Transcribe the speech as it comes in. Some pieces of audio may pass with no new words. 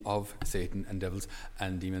of Satan and devils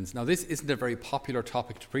and demons. Now, this isn't a very popular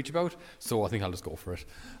topic to preach about, so I think I'll just go for it.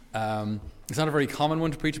 It's not a very common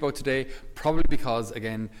one to preach about today, probably because,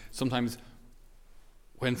 again, sometimes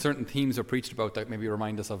when certain themes are preached about that maybe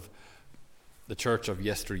remind us of the church of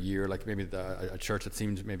yesteryear, like maybe a church that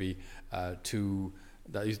seemed maybe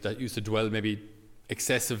that used to dwell maybe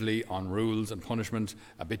excessively on rules and punishment,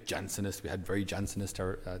 a bit Jansenist. We had very Jansenist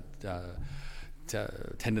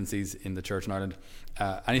tendencies in the church in Ireland.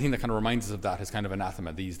 Anything that kind of reminds us of that is kind of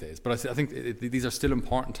anathema these days. But I think these are still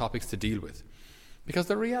important topics to deal with because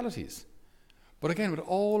they're realities. But again, with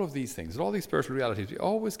all of these things, with all these spiritual realities, we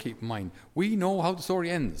always keep in mind, we know how the story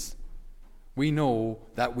ends. We know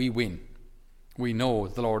that we win. We know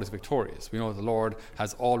that the Lord is victorious. We know that the Lord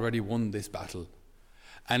has already won this battle.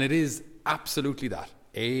 And it is absolutely that,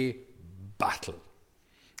 a battle.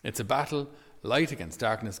 It's a battle, light against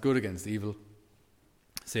darkness, good against evil,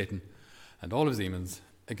 Satan, and all of his demons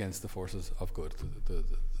against the forces of good,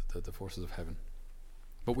 the forces of heaven.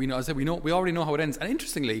 But we know, as I said, we already know how it ends. And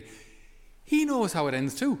interestingly, he knows how it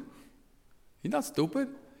ends too. He's not stupid.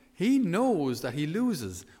 He knows that he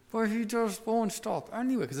loses, but he just won't stop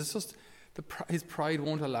anyway, because it's just his pride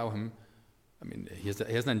won't allow him. I mean, he has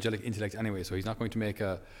an angelic intellect anyway, so he's not going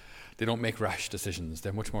to they don't make rash decisions.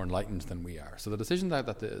 They're much more enlightened than we are. So the decision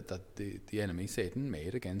that the enemy, Satan,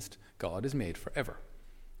 made against God is made forever.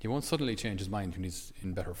 He won't suddenly change his mind when he's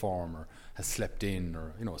in better form or has slept in,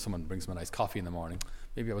 or someone brings him a nice coffee in the morning.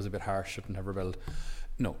 Maybe I was a bit harsh, shouldn't have rebelled.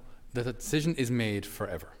 No, the decision is made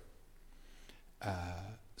forever.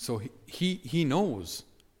 So he knows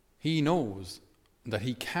that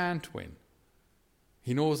he can't win.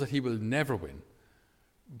 He knows that he will never win,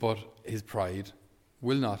 but his pride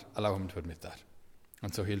will not allow him to admit that.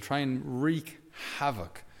 And so he'll try and wreak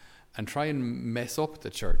havoc and try and mess up the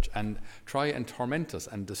church and try and torment us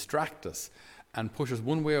and distract us and push us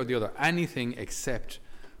one way or the other, anything except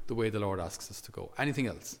the way the Lord asks us to go. Anything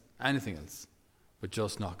else, but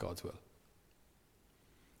just not God's will.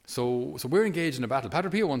 So we're engaged in a battle. Padre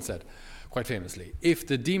Pio once said, quite famously, if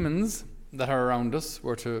the demons that are around us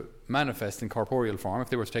were to manifest in corporeal form, if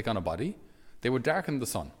they were to take on a body, they would darken the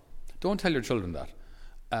sun. Don't tell your children that.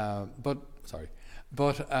 But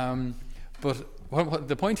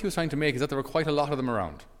the point he was trying to make is that there were quite a lot of them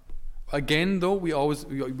around. Again, though, we always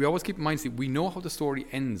keep in mind, see, we know how the story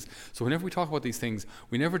ends. So whenever we talk about these things,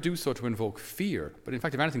 we never do so to invoke fear, but in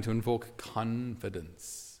fact, if anything, to invoke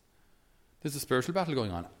confidence. There's a spiritual battle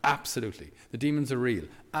going on. Absolutely. The demons are real.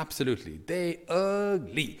 Absolutely. They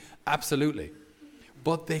ugly. Absolutely.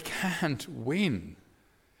 But they can't win.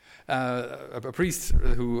 A priest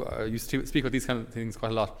who used to speak about these kind of things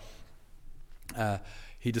quite a lot,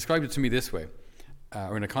 he described it to me this way,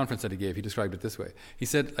 or in a conference that he gave, he described it this way. He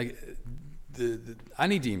said, like,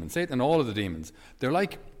 any demon, Satan and all of the demons, they're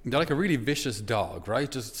like a really vicious dog, right?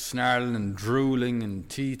 Just snarling and drooling and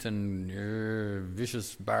teeth and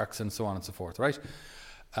vicious barks and so on and so forth, right?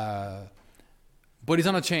 But he's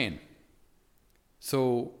on a chain.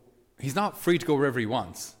 So he's not free to go wherever he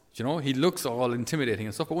wants. He looks all intimidating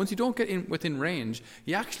and stuff, but once you don't get within range,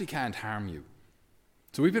 he actually can't harm you.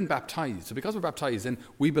 So we've been baptized. So because we're baptized, then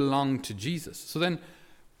we belong to Jesus. So then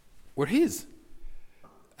we're his.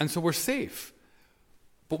 And so we're safe.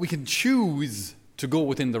 But we can choose to go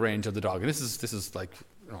within the range of the dog. And this is like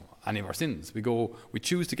any of our sins. We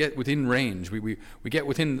choose to get within range. We get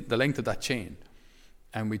within the length of that chain.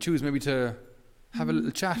 And we choose maybe to have a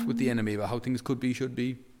little chat with the enemy about how things could be, should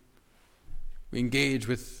be. We engage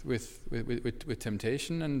with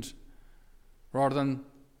temptation, and rather than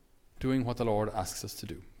doing what the Lord asks us to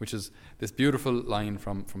do, which is this beautiful line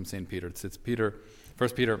from St. Peter. It's 1 Peter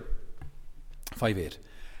 5:8.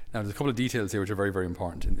 Now, there's a couple of details here which are very, very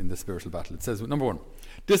important in this spiritual battle. It says, number 1,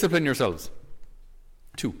 discipline yourselves.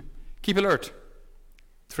 2, keep alert.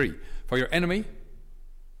 3, for your enemy,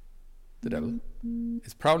 the devil,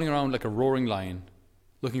 is prowling around like a roaring lion,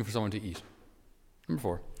 looking for someone to eat. Number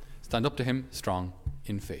 4, stand up to him strong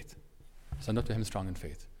in faith. Stand up to him strong in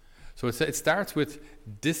faith. So it starts with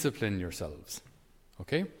discipline yourselves.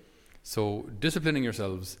 Okay? So disciplining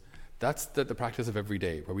yourselves, that's the practice of every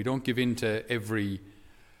day, where we don't give in to every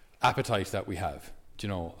appetite that we have.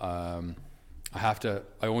 I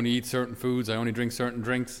only eat certain foods, I only drink certain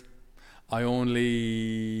drinks, I only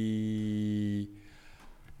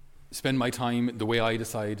spend my time the way I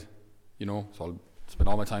decide, so I'll spend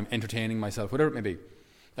all my time entertaining myself, whatever it may be.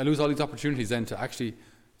 I lose all these opportunities then to actually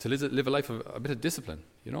to live a life of a bit of discipline,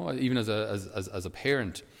 even as a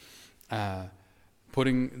parent,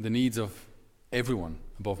 putting the needs of everyone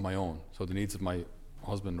above my own. So the needs of my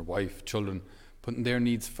husband or wife, children, putting their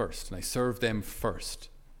needs first, and I serve them first.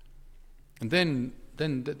 And then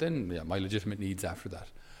then my legitimate needs after that.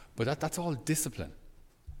 But that's all discipline.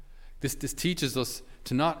 This teaches us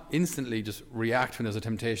to not instantly just react when there's a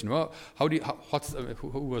temptation. Well,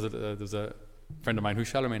 who was it? There's a friend of mine who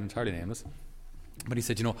shall remain entirely nameless, but he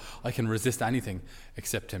said, I can resist anything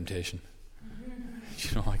except temptation.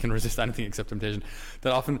 I can resist anything except temptation.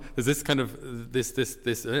 That often there's this kind of this,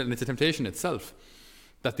 and it's a temptation itself.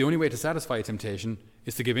 That the only way to satisfy a temptation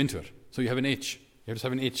is to give into it. So you have an itch. You just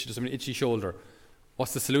have an itchy shoulder.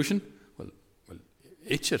 What's the solution? Well,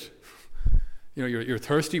 itch it. You're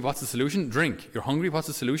thirsty. What's the solution? Drink. You're hungry. What's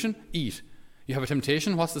the solution? Eat. You have a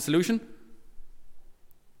temptation. What's the solution?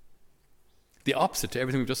 The opposite to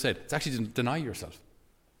everything we've just said. It's actually to deny yourself.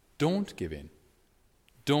 Don't give in.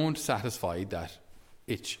 Don't satisfy that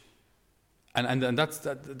itch. And that's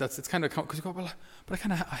it's kind of, because you go, well, but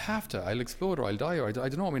I have to. I'll explode or I'll die or I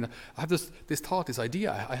don't know. I mean, I have this thought, this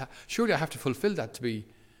idea. Surely I have to fulfill that to be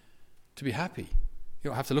happy.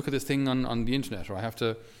 I have to look at this thing on the internet, or I have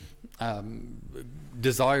to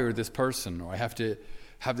desire this person, or I have to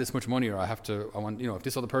have this much money, or I want, if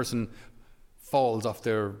this other person falls off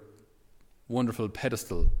their wonderful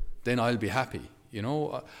pedestal, then I'll be happy.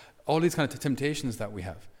 All these kind of temptations that we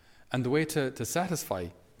have. And the way to satisfy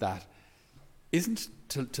that isn't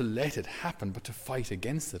to let it happen, but to fight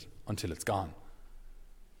against it until it's gone.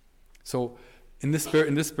 So in this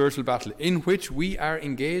spiritual battle in which we are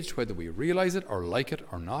engaged, whether we realize it or like it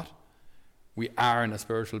or not, we are in a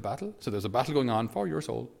spiritual battle. So there's a battle going on for your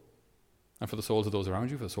soul and for the souls of those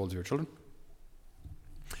around you, for the souls of your children.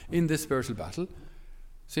 In this spiritual battle,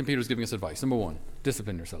 St. Peter is giving us advice. Number 1,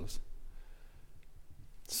 discipline yourselves.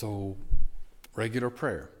 So regular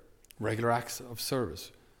prayer, regular acts of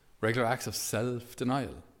service, regular acts of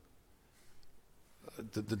self-denial,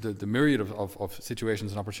 the myriad of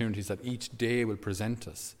situations and opportunities that each day will present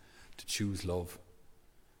us to choose love,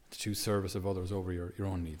 to choose service of others over your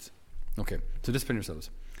own needs. Okay, so discipline yourselves.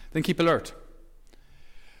 Then keep alert.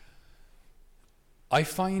 I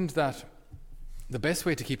find that the best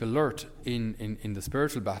way to keep alert in the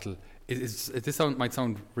spiritual battle is this might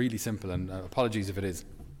sound really simple, and apologies if it is.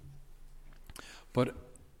 But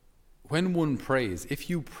when one prays, if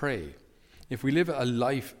you pray, if we live a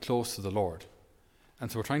life close to the Lord,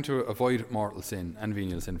 and so we're trying to avoid mortal sin and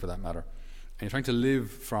venial sin for that matter, and you're trying to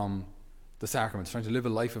live from the sacraments, trying to live a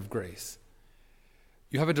life of grace,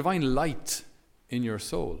 you have a divine light in your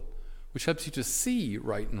soul which helps you to see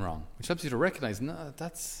right and wrong, which helps you to recognize, no,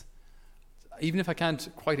 that's, even if I can't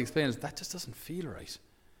quite explain it, that just doesn't feel right.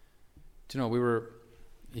 Do you know, we were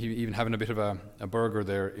even having a bit of a burger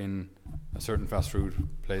there in a certain fast food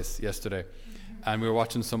place yesterday, and we were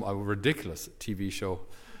watching a ridiculous TV show.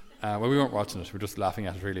 Well, we weren't watching it; we were just laughing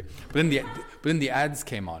at it, really. But then the ads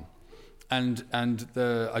came on, and I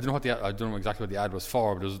don't know exactly what the ad was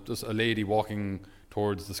for, but there was just a lady walking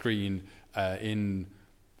towards the screen in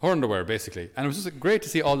her underwear, basically, and it was just great to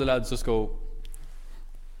see all the lads just go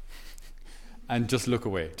and just look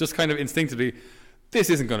away, just kind of instinctively. This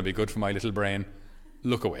isn't going to be good for my little brain.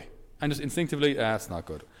 Look away, and just instinctively, it's not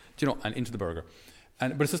good. Do you know? And into the burger,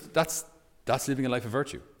 but it's just that's living a life of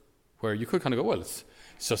virtue, where you could kind of go, well, it's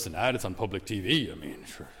just an ad. It's on public TV. I mean,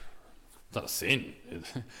 sure, it's not a sin,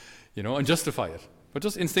 and justify it. But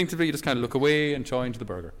just instinctively, you just kind of look away and chaw into the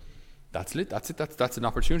burger. That's it. That's it. That's an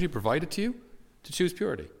opportunity provided to you to choose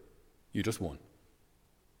purity. You just won.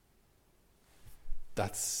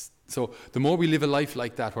 So the more we live a life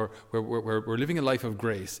like that, where we're living a life of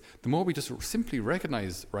grace, the more we just simply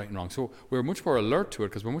recognize right and wrong. So we're much more alert to it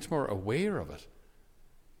because we're much more aware of it.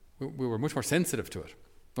 We're much more sensitive to it.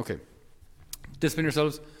 Okay. Discipline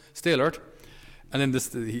yourselves, stay alert. And then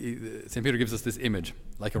St. Peter gives us this image.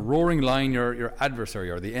 Like a roaring lion, your adversary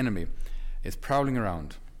or the enemy is prowling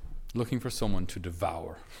around, looking for someone to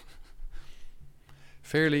devour.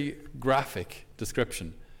 Fairly graphic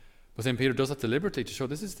description. But St. Peter does that deliberately to show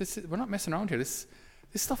this is we're not messing around here. This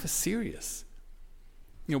stuff is serious.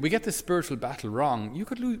 We get this spiritual battle wrong.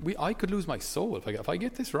 I could lose my soul if I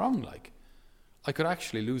get this wrong. Like, I could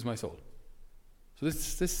actually lose my soul. So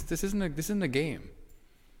this isn't a game.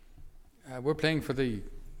 We're playing for the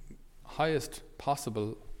highest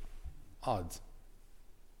possible odds,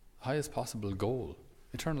 highest possible goal,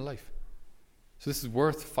 eternal life. So this is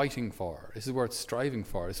worth fighting for. This is worth striving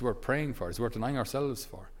for. This is worth praying for. This is worth denying ourselves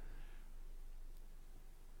for.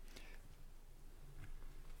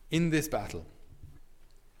 In this battle,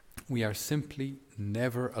 we are simply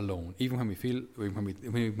never alone. Even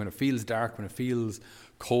when it feels dark, when it feels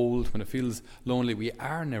cold, when it feels lonely, we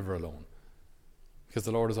are never alone. Because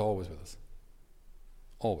the Lord is always with us.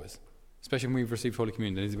 Always. Especially when we've received Holy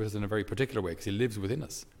Communion, and He's with us in a very particular way, because He lives within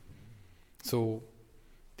us. So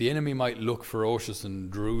The enemy might look ferocious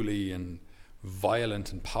and drooly and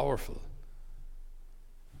violent and powerful,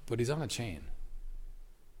 but he's on a chain.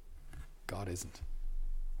 God isn't.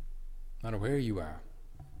 No matter where you are,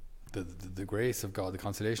 the grace of God, the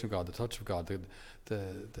consolation of God, the touch of God,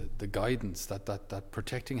 the guidance, that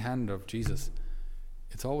protecting hand of Jesus,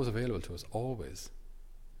 it's always available to us, always.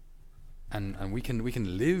 And we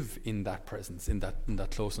can live in that presence, in that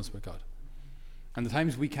closeness with God. And the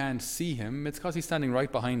times we can't see him, it's because he's standing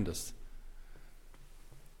right behind us,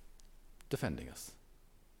 defending us.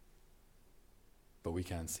 But we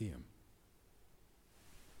can't see him.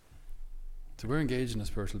 So we're engaged in a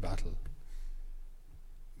spiritual battle.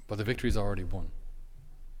 But the victory is already won.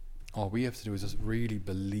 All we have to do is just really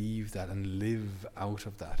believe that and live out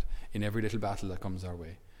of that in every little battle that comes our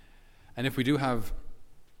way. And if we do have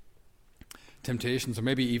temptations, or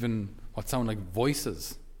maybe even what sound like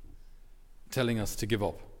voices telling us to give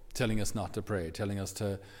up, telling us not to pray, telling us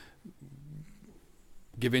to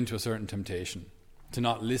give in to a certain temptation, to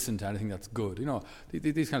not listen to anything that's good.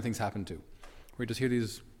 These kind of things happen too. We just hear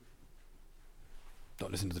these,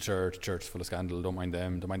 don't listen to the church full of scandal, don't mind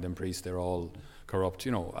them priests, they're all corrupt.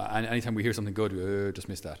 And anytime we hear something good, we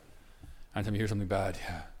dismiss that. Anytime you hear something bad,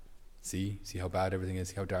 see how bad everything is,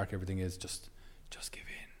 see how dark everything is, just give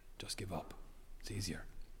in, just give up. It's easier.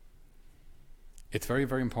 It's very,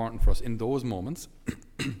 very important for us in those moments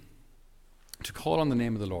to call on the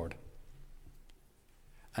name of the Lord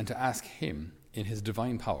and to ask him in his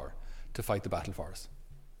divine power to fight the battle for us.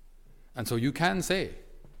 And so you can say,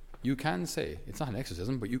 it's not an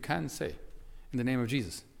exorcism, but you can say, in the name of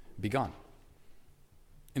Jesus, be gone.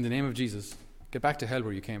 In the name of Jesus, get back to hell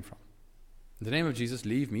where you came from. In the name of Jesus,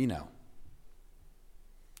 leave me now.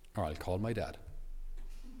 Or I'll call my dad.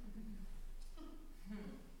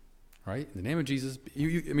 Right? In the name of Jesus,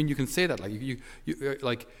 you can say that,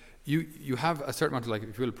 you have a certain amount of,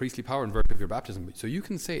 if you will, priestly power in virtue of your baptism. So you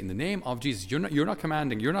can say, in the name of Jesus, you're not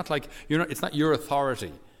commanding, it's not your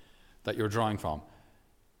authority that you're drawing from.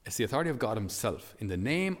 It's the authority of God himself. In the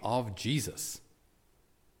name of Jesus,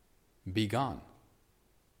 be gone.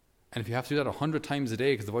 And if you have to do that 100 times a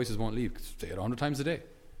day because the voices won't leave, say it 100 times a day.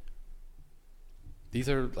 These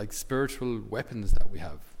are like spiritual weapons that we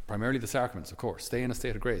have. Primarily the sacraments, of course. Stay in a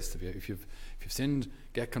state of grace. If you've sinned,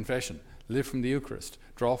 get confession. Live from the Eucharist.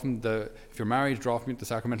 If you're married, draw from the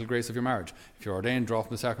sacramental grace of your marriage. If you're ordained, draw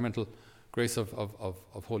from the sacramental grace of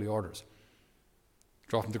holy orders.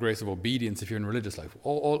 Draw from the grace of obedience if you're in religious life.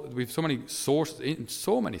 We have so many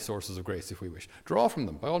sources of grace if we wish. Draw from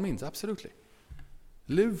them, by all means, absolutely.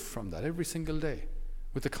 Live from that every single day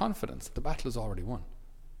with the confidence that the battle is already won.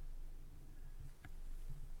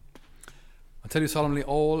 I tell you solemnly,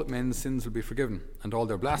 all men's sins will be forgiven, and all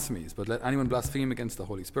their blasphemies. But let anyone blaspheme against the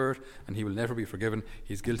Holy Spirit, and he will never be forgiven.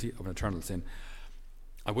 He is guilty of an eternal sin.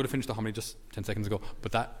 I would have finished the homily just 10 seconds ago,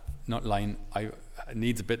 but that line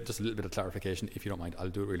needs just a little bit of clarification, if you don't mind. I'll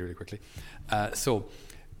do it really, really quickly. So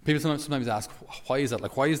people sometimes ask, why is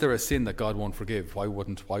that? Why is there a sin that God won't forgive? Why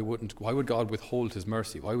would God withhold his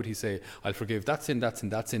mercy? Why would he say, I'll forgive that sin,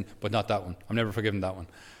 but not that one? I'm never forgiven that one.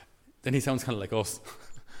 Then he sounds kind of like us.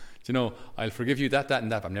 I'll forgive you that, and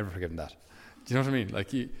that, but I'm never forgiven that. Do you know what I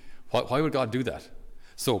mean? Why would God do that?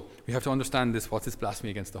 So we have to understand this. What's this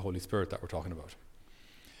blasphemy against the Holy Spirit that we're talking about?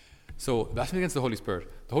 So blasphemy against the Holy Spirit.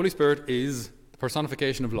 The Holy Spirit is the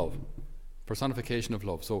personification of love. Personification of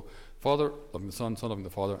love. So Father loving the Son, Son loving the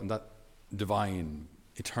Father, and that divine,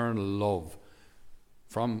 eternal love.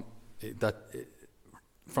 From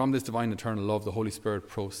this divine, eternal love, the Holy Spirit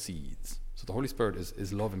proceeds. So the Holy Spirit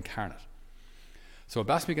is love incarnate. So a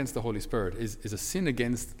blasphemy against the Holy Spirit is a sin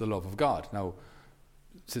against the love of God. Now,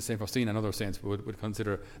 St. Faustina and other saints would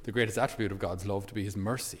consider the greatest attribute of God's love to be his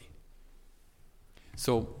mercy.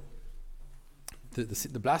 So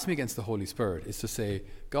the blasphemy against the Holy Spirit is to say,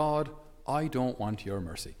 God, I don't want your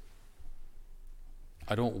mercy.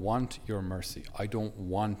 I don't want your mercy. I don't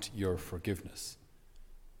want your forgiveness.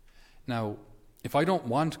 Now, if I don't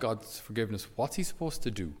want God's forgiveness, what's he supposed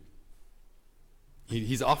to do?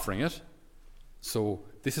 He's offering it. So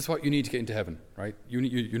this is what you need to get into heaven, right? You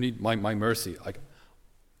need my mercy.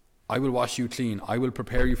 I will wash you clean. I will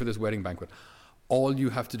prepare you for this wedding banquet. All you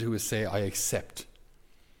have to do is say, I accept.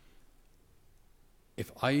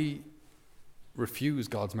 If I refuse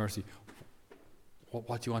God's mercy,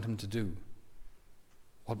 what do you want him to do?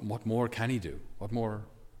 What more can he do? What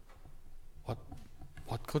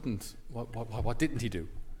didn't he do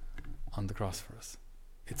on the cross for us?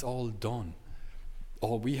 It's all done.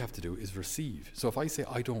 All we have to do is receive. So if I say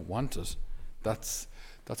I don't want it, that's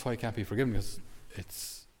why I can't be forgiven, because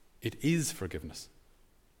it is forgiveness.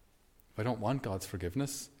 If I don't want God's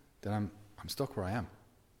forgiveness, then I'm stuck where I am.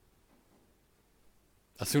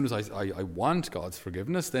 As soon as I want God's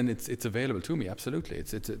forgiveness, then it's available to me, absolutely.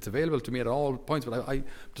 It's available to me at all points, but I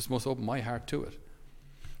just must open my heart to it.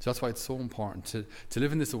 So that's why it's so important to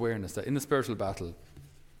live in this awareness that in the spiritual battle,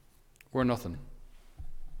 we're nothing.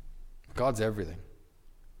 God's everything.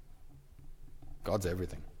 God's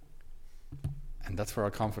everything. And that's where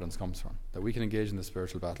our confidence comes from, that we can engage in the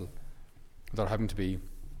spiritual battle without having to be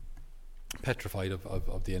petrified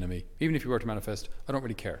of the enemy. Even if he were to manifest, I don't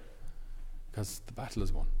really care, because the battle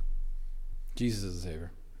is won. Jesus is the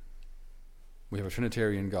Saviour. We have a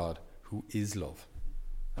Trinitarian God who is love.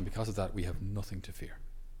 And because of that, we have nothing to fear.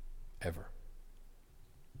 Ever.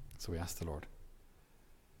 So we ask the Lord,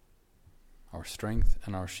 our strength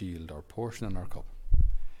and our shield, our portion and our cup,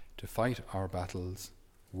 to fight our battles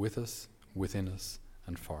with us, within us,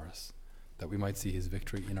 and for us, that we might see his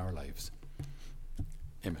victory in our lives.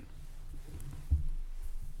 Amen.